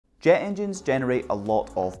Jet engines generate a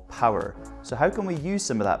lot of power, so how can we use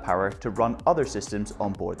some of that power to run other systems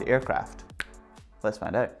on board the aircraft? Let's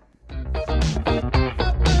find out.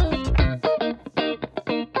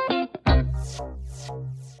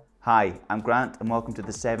 Hi, I'm Grant and welcome to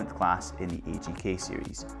the 7th class in the AGK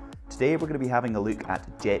series. Today we're going to be having a look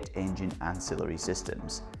at jet engine ancillary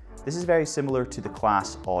systems. This is very similar to the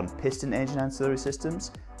class on piston engine ancillary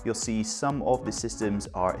systems. You'll see some of the systems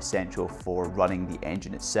are essential for running the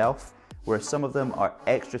engine itself, whereas some of them are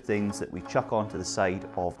extra things that we chuck onto the side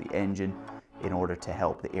of the engine in order to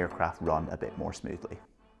help the aircraft run a bit more smoothly.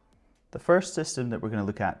 The first system that we're going to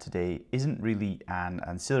look at today isn't really an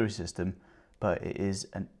ancillary system, but it is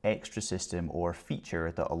an extra system or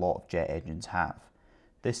feature that a lot of jet engines have.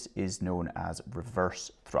 This is known as reverse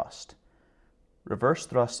thrust. Reverse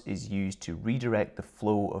thrust is used to redirect the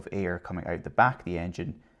flow of air coming out the back of the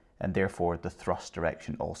engine, and therefore the thrust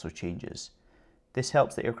direction also changes. This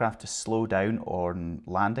helps the aircraft to slow down on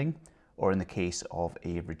landing, or in the case of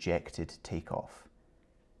a rejected takeoff.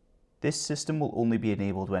 This system will only be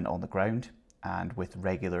enabled when on the ground and with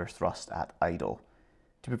regular thrust at idle.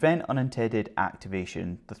 To prevent unintended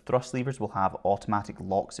activation, the thrust levers will have automatic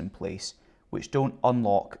locks in place which don't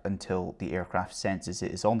unlock until the aircraft senses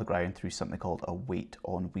it is on the ground through something called a weight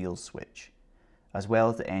on wheels switch, as well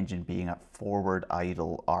as the engine being at forward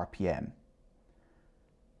idle RPM.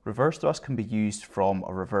 Reverse thrust can be used from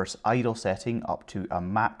a reverse idle setting up to a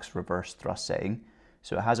max reverse thrust setting,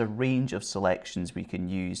 so it has a range of selections we can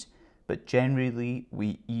use, but generally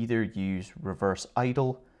we either use reverse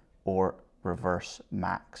idle or reverse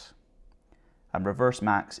max. And reverse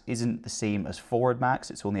max isn't the same as forward max,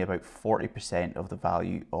 it's only about 40% of the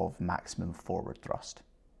value of maximum forward thrust.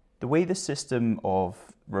 The way the system of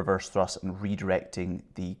reverse thrust and redirecting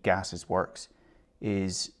the gases works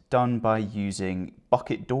is done by using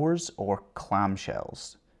bucket doors or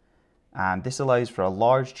clamshells. And this allows for a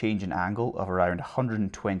large change in angle of around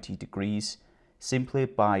 120 degrees simply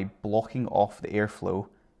by blocking off the airflow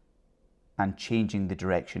and changing the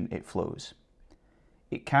direction it flows.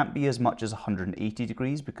 It can't be as much as 180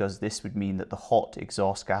 degrees because this would mean that the hot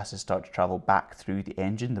exhaust gases start to travel back through the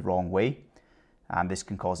engine the wrong way, and this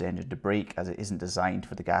can cause the engine to break as it isn't designed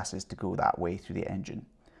for the gases to go that way through the engine.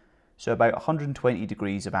 So about 120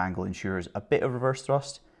 degrees of angle ensures a bit of reverse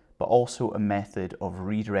thrust, but also a method of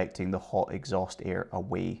redirecting the hot exhaust air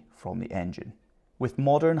away from the engine. With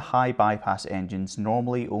modern high bypass engines,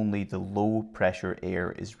 normally only the low pressure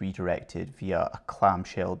air is redirected via a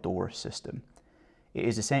clamshell door system. It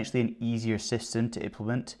is essentially an easier system to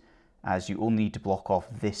implement as you only need to block off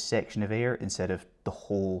this section of air instead of the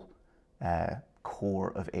whole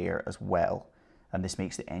core of air as well, and this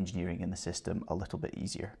makes the engineering in the system a little bit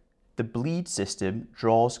easier. The bleed system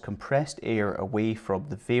draws compressed air away from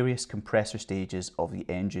the various compressor stages of the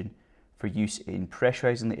engine for use in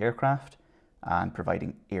pressurizing the aircraft and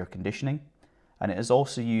providing air conditioning, and it is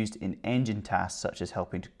also used in engine tasks such as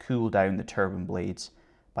helping to cool down the turbine blades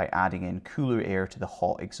by adding in cooler air to the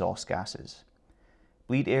hot exhaust gases.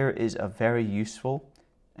 Bleed air is a very useful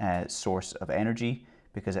source of energy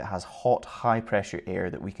because it has hot, high pressure air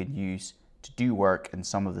that we can use to do work in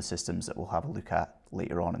some of the systems that we'll have a look at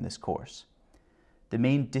later on in this course. The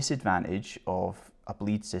main disadvantage of a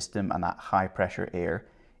bleed system and that high pressure air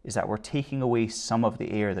is that we're taking away some of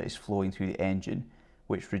the air that is flowing through the engine,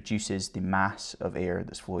 which reduces the mass of air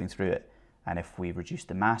that's flowing through it. And if we reduce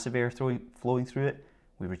the mass of air flowing through it,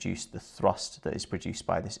 we reduce the thrust that is produced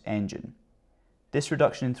by this engine. This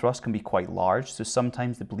reduction in thrust can be quite large, so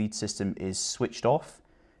sometimes the bleed system is switched off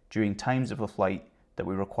during times of a flight that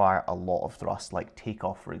we require a lot of thrust, like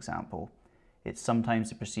takeoff for example. It's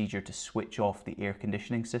sometimes a procedure to switch off the air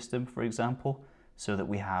conditioning system, for example, so that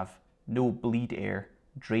we have no bleed air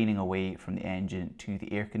draining away from the engine to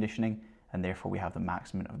the air conditioning, and therefore we have the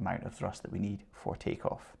maximum amount of thrust that we need for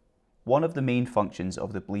takeoff. One of the main functions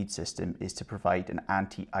of the bleed system is to provide an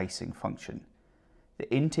anti-icing function.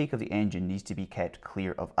 The intake of the engine needs to be kept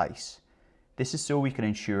clear of ice. This is so we can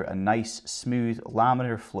ensure a nice, smooth,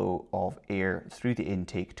 laminar flow of air through the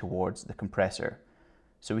intake towards the compressor.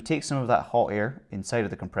 So we take some of that hot air inside of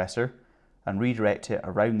the compressor and redirect it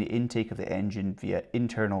around the intake of the engine via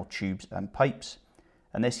internal tubes and pipes,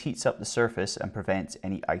 and this heats up the surface and prevents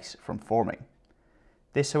any ice from forming.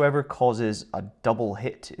 This, however, causes a double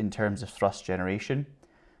hit in terms of thrust generation.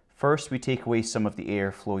 First, we take away some of the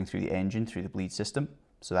air flowing through the engine through the bleed system,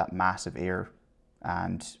 so that mass of air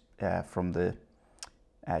and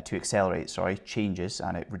to accelerate, changes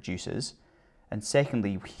and it reduces. And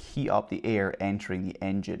secondly, we heat up the air entering the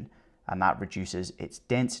engine, and that reduces its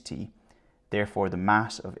density. Therefore, the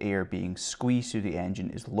mass of air being squeezed through the engine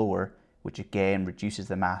is lower, which again reduces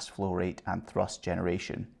the mass flow rate and thrust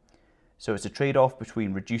generation. So it's a trade-off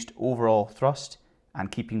between reduced overall thrust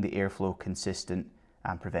and keeping the airflow consistent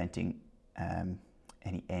and preventing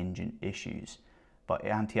any engine issues. But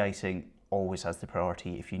anti-icing always has the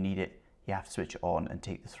priority. If you need it, you have to switch it on and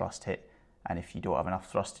take the thrust hit. And if you don't have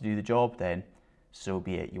enough thrust to do the job, then so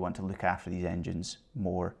be it. You want to look after these engines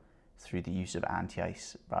more through the use of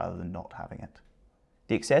anti-ice rather than not having it.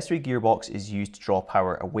 The accessory gearbox is used to draw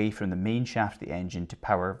power away from the main shaft of the engine to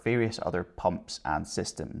power various other pumps and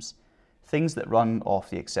systems. Things that run off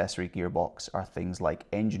the accessory gearbox are things like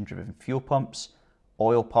engine-driven fuel pumps,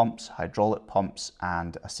 oil pumps, hydraulic pumps,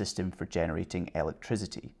 and a system for generating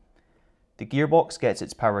electricity. The gearbox gets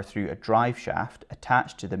its power through a drive shaft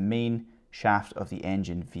attached to the main shaft of the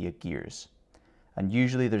engine via gears. And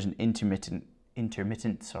usually there's an intermediate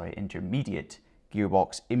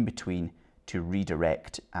gearbox in between to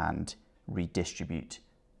redirect and redistribute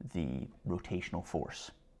the rotational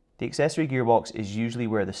force. The accessory gearbox is usually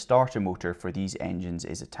where the starter motor for these engines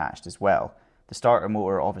is attached as well. The starter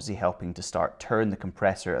motor obviously helping to turn the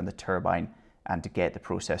compressor and the turbine and to get the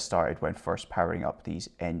process started when first powering up these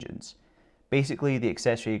engines. Basically, the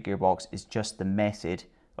accessory gearbox is just the method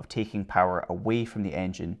of taking power away from the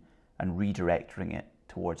engine and redirecting it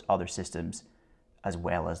towards other systems as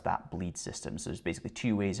well as that bleed system. So there's basically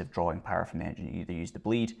two ways of drawing power from the engine. You either use the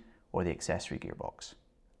bleed or the accessory gearbox.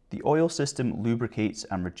 The oil system lubricates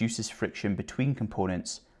and reduces friction between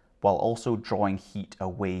components while also drawing heat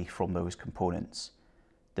away from those components.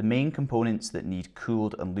 The main components that need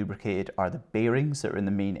cooled and lubricated are the bearings that are in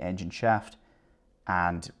the main engine shaft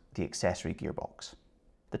and the accessory gearbox.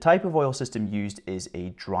 The type of oil system used is a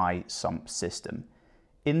dry sump system.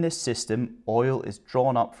 In this system, oil is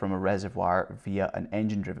drawn up from a reservoir via an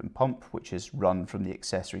engine-driven pump, which is run from the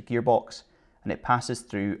accessory gearbox, and it passes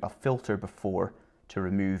through a filter before to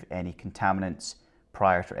remove any contaminants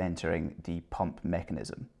prior to entering the pump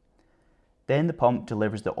mechanism. Then the pump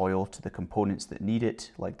delivers the oil to the components that need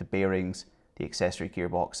it, like the bearings, the accessory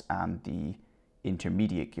gearbox, and the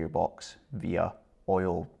intermediate gearbox via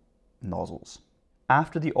oil nozzles.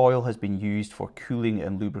 After the oil has been used for cooling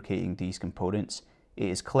and lubricating these components, it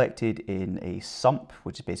is collected in a sump,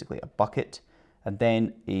 which is basically a bucket, and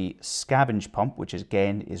then a scavenge pump, which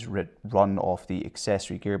again is run off the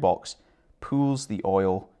accessory gearbox, pulls the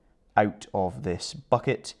oil out of this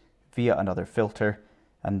bucket via another filter,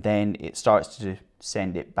 and then it starts to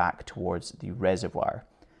send it back towards the reservoir.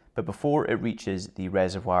 But before it reaches the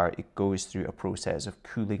reservoir, it goes through a process of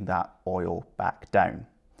cooling that oil back down.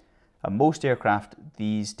 And most aircraft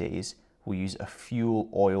these days will use a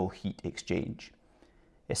fuel-oil heat exchange.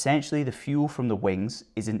 Essentially, the fuel from the wings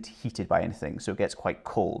isn't heated by anything, so it gets quite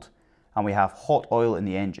cold, and we have hot oil in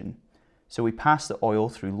the engine. So we pass the oil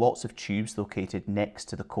through lots of tubes located next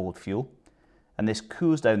to the cold fuel, and this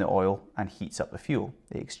cools down the oil and heats up the fuel.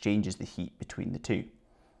 It exchanges the heat between the two.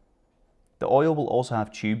 The oil will also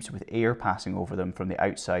have tubes with air passing over them from the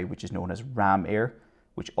outside, which is known as ram air,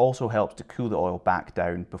 which also helps to cool the oil back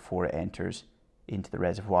down before it enters into the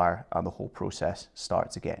reservoir and the whole process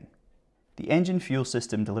starts again. The engine fuel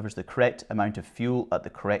system delivers the correct amount of fuel at the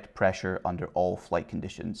correct pressure under all flight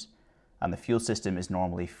conditions, and the fuel system is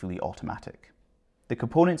normally fully automatic. The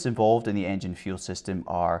components involved in the engine fuel system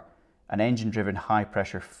are an engine-driven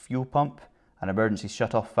high-pressure fuel pump, an emergency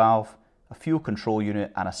shut-off valve, a fuel control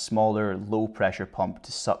unit, and a smaller low-pressure pump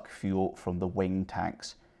to suck fuel from the wing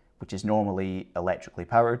tanks, which is normally electrically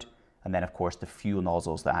powered, and then of course the fuel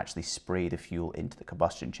nozzles that actually spray the fuel into the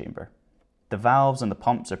combustion chamber. The valves and the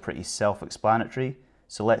pumps are pretty self-explanatory,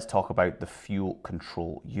 so let's talk about the fuel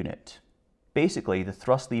control unit. Basically, the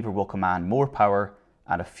thrust lever will command more power,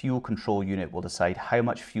 and a fuel control unit will decide how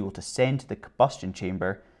much fuel to send to the combustion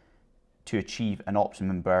chamber to achieve an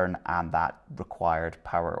optimum burn and that required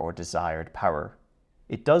power or desired power.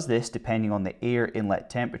 It does this depending on the air inlet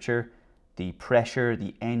temperature, the pressure,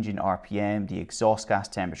 the engine RPM, the exhaust gas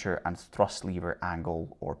temperature, and thrust lever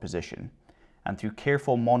angle or position. And through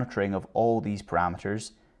careful monitoring of all these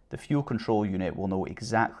parameters, the fuel control unit will know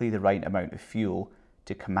exactly the right amount of fuel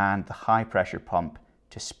to command the high pressure pump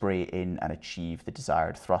to spray in and achieve the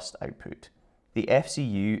desired thrust output. The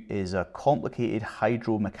FCU is a complicated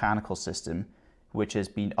hydromechanical system which has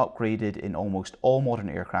been upgraded in almost all modern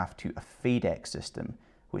aircraft to a FADEC system,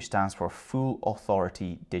 which stands for Full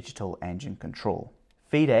Authority Digital Engine Control.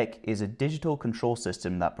 FADEC is a digital control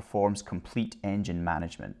system that performs complete engine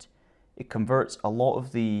management. It converts a lot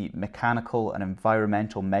of the mechanical and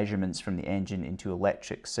environmental measurements from the engine into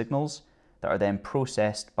electric signals that are then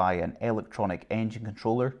processed by an electronic engine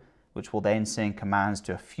controller, which will then send commands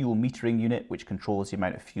to a fuel metering unit, which controls the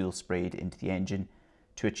amount of fuel sprayed into the engine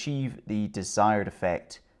to achieve the desired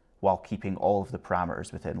effect while keeping all of the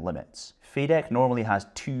parameters within limits. FADEC normally has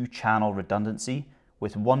 2-channel redundancy,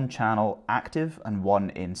 with 1 channel active and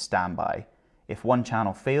 1 in standby. If 1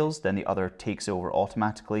 channel fails, then the other takes over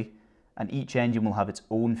automatically, and each engine will have its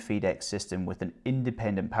own FADEC system with an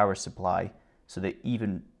independent power supply, so that it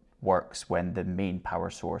even works when the main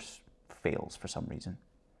power source fails for some reason.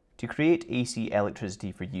 To create AC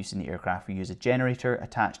electricity for use in the aircraft, we use a generator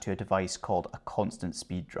attached to a device called a constant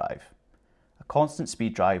speed drive. A constant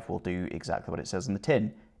speed drive will do exactly what it says on the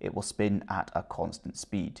tin. It will spin at a constant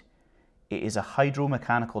speed. It is a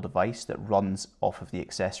hydromechanical device that runs off of the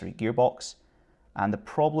accessory gearbox, and the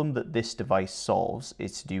problem that this device solves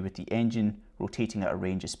is to do with the engine rotating at a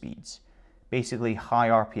range of speeds. Basically high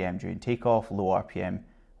RPM during takeoff, low RPM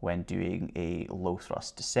when doing a low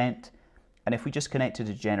thrust descent. And if we just connected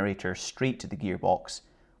a generator straight to the gearbox,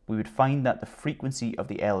 we would find that the frequency of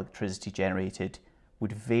the electricity generated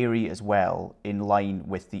would vary as well in line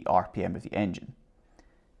with the RPM of the engine.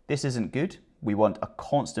 This isn't good. We want a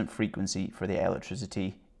constant frequency for the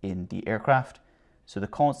electricity in the aircraft. So the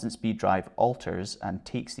constant speed drive alters and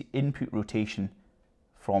takes the input rotation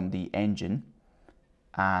from the engine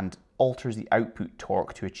and alters the output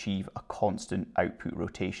torque to achieve a constant output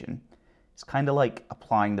rotation. It's kind of like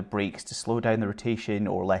applying the brakes to slow down the rotation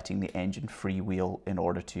or letting the engine freewheel in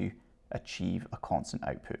order to achieve a constant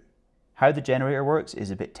output. How the generator works is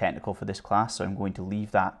a bit technical for this class, so I'm going to leave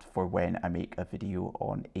that for when I make a video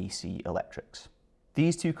on AC electrics.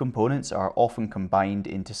 These two components are often combined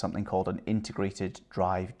into something called an integrated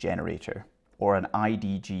drive generator, or an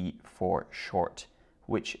IDG for short,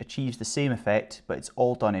 which achieves the same effect, but it's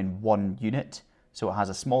all done in one unit. So it has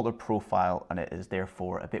a smaller profile and it is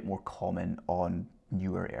therefore a bit more common on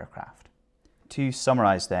newer aircraft. To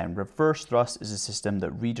summarize then, reverse thrust is a system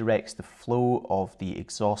that redirects the flow of the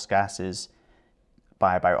exhaust gases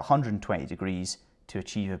by about 120 degrees to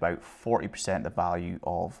achieve about 40% the value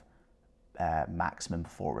of maximum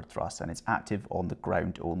forward thrust, and it's active on the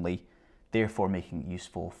ground only, therefore making it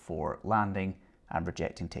useful for landing and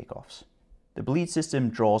rejecting takeoffs. The bleed system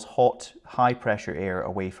draws hot, high-pressure air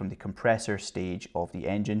away from the compressor stage of the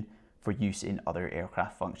engine for use in other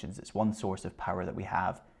aircraft functions. It's one source of power that we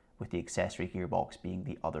have, with the accessory gearbox being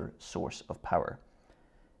the other source of power.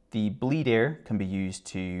 The bleed air can be used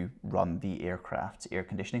to run the aircraft's air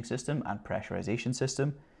conditioning system and pressurization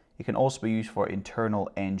system. It can also be used for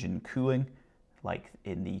internal engine cooling, like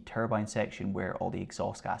in the turbine section where all the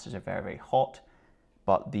exhaust gases are very, very hot.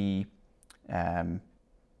 But the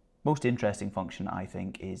most interesting function, I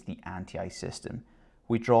think, is the anti-ice system.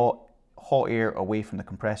 We draw hot air away from the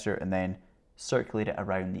compressor and then circulate it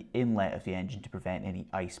around the inlet of the engine to prevent any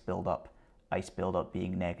ice buildup. Ice buildup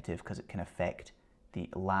being negative because it can affect the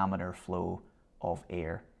laminar flow of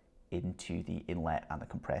air into the inlet and the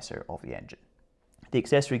compressor of the engine. The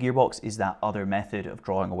accessory gearbox is that other method of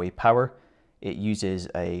drawing away power. It uses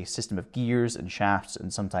a system of gears and shafts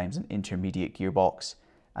and sometimes an intermediate gearbox,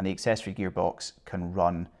 and the accessory gearbox can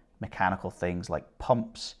run mechanical things like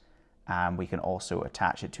pumps, and we can also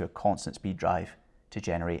attach it to a constant speed drive to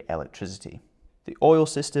generate electricity. The oil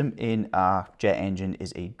system in a jet engine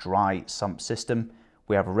is a dry sump system.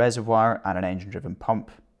 We have a reservoir and an engine-driven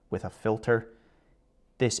pump with a filter.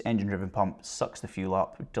 This engine-driven pump sucks the fuel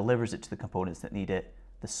up, delivers it to the components that need it.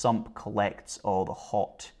 The sump collects all the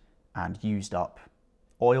hot and used up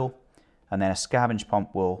oil, and then a scavenge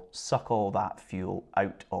pump will suck all that fuel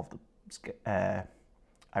out of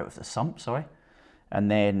the sump, and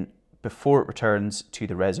then before it returns to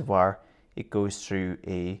the reservoir, it goes through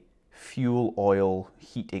a fuel oil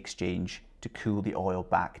heat exchange to cool the oil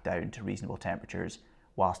back down to reasonable temperatures,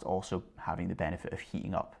 whilst also having the benefit of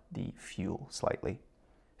heating up the fuel slightly.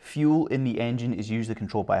 Fuel in the engine is usually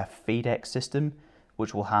controlled by a FADEC system,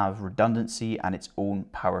 which will have redundancy and its own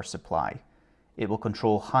power supply. It will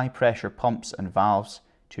control high pressure pumps and valves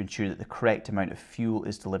to ensure that the correct amount of fuel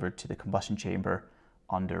is delivered to the combustion chamber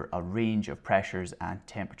under a range of pressures and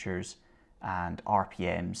temperatures and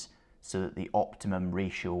RPMs, so that the optimum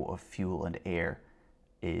ratio of fuel and air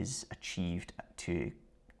is achieved to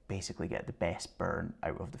basically get the best burn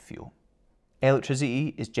out of the fuel.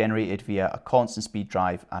 Electricity is generated via a constant speed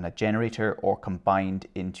drive and a generator, or combined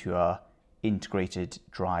into an integrated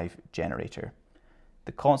drive generator.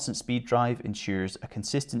 The constant speed drive ensures a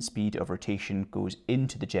consistent speed of rotation goes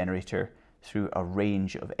into the generator through a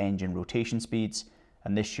range of engine rotation speeds,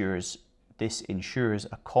 and this ensures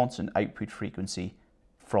a constant output frequency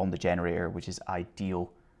from the generator, which is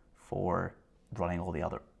ideal for running all the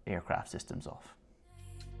other aircraft systems off.